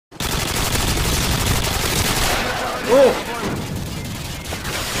Oh!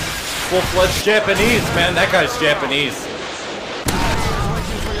 Full-fledged Japanese, man. That guy's Japanese.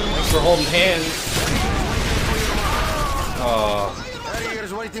 Thanks for holding hands. Oh.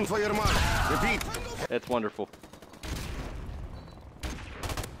 Waiting for your mark. Repeat. That's wonderful.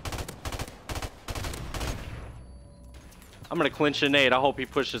 I'm gonna clinch a nade. I hope he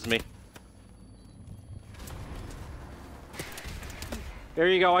pushes me. There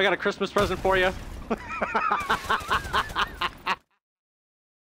you go. I got a Christmas present for you.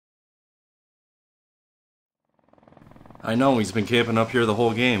 I know, he's been camping up here the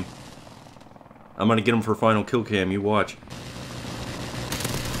whole game. I'm gonna get him for final kill cam, you watch.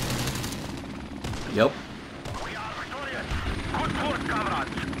 Yep. We are victorious. Good work,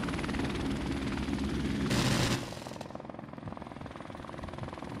 comrades.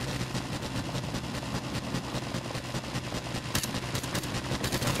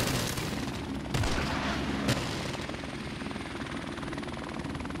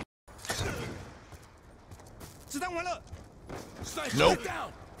 Nope.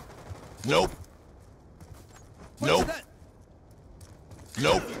 Nope. Nope.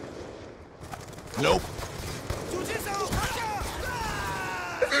 Nope. Nope.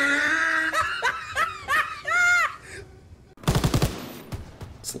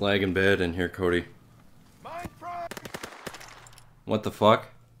 It's lagging bad in here, Cody. What the fuck?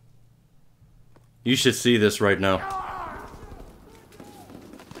 You should see this right now.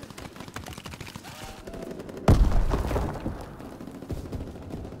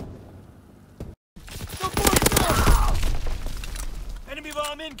 Enemy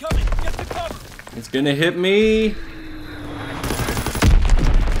bomb incoming. Get the cover. It's gonna hit me.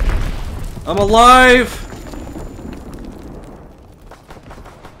 I'm alive.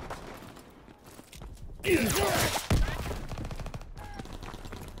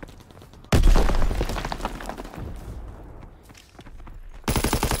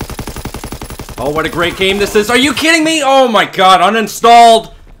 Oh, what a great game this is. Are you kidding me? Oh my god,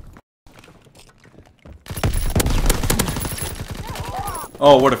 uninstalled.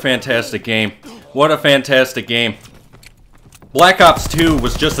 Oh, what a fantastic game. What a fantastic game. Black Ops 2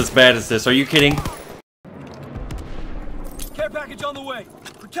 was just as bad as this. Are you kidding? Care package on the way.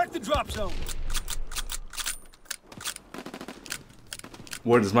 Protect the drop zone.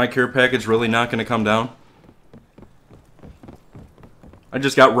 What, is my care package really not going to come down? I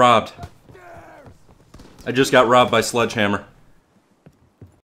just got robbed. I just got robbed by Sledgehammer.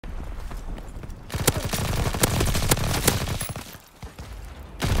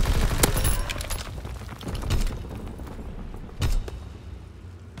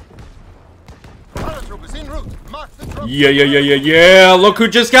 Yeah, look who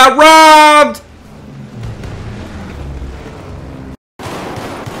just got robbed!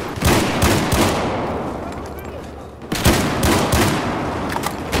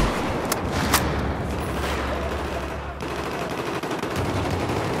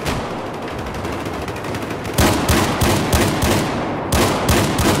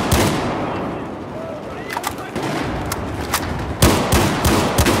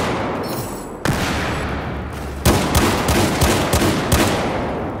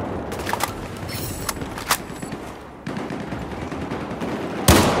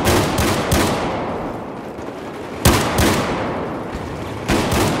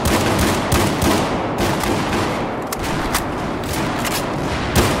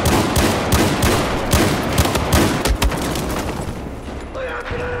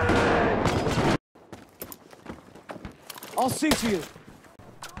 I'll see to you.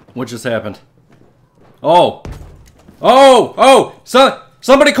 What just happened? Oh! Oh! Oh!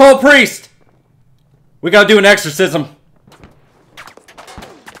 Somebody call a priest! We gotta do an exorcism.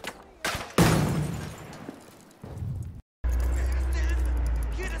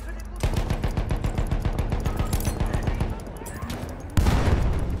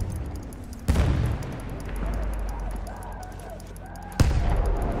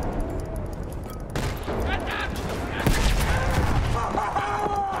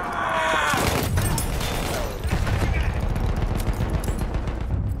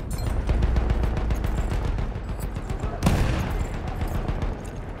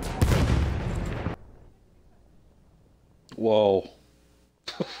 Whoa.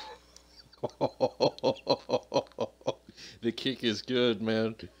 The kick is good,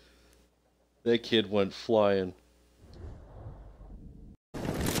 man. That kid went flying.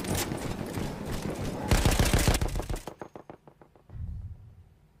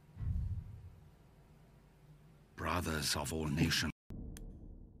 Brothers of all nations.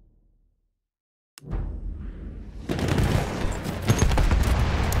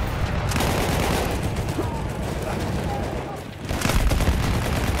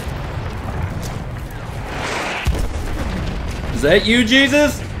 Is that you,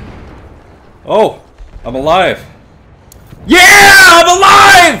 Jesus? Oh, I'm alive. Yeah, I'm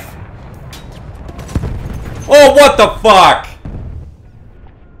alive! Oh, what the fuck?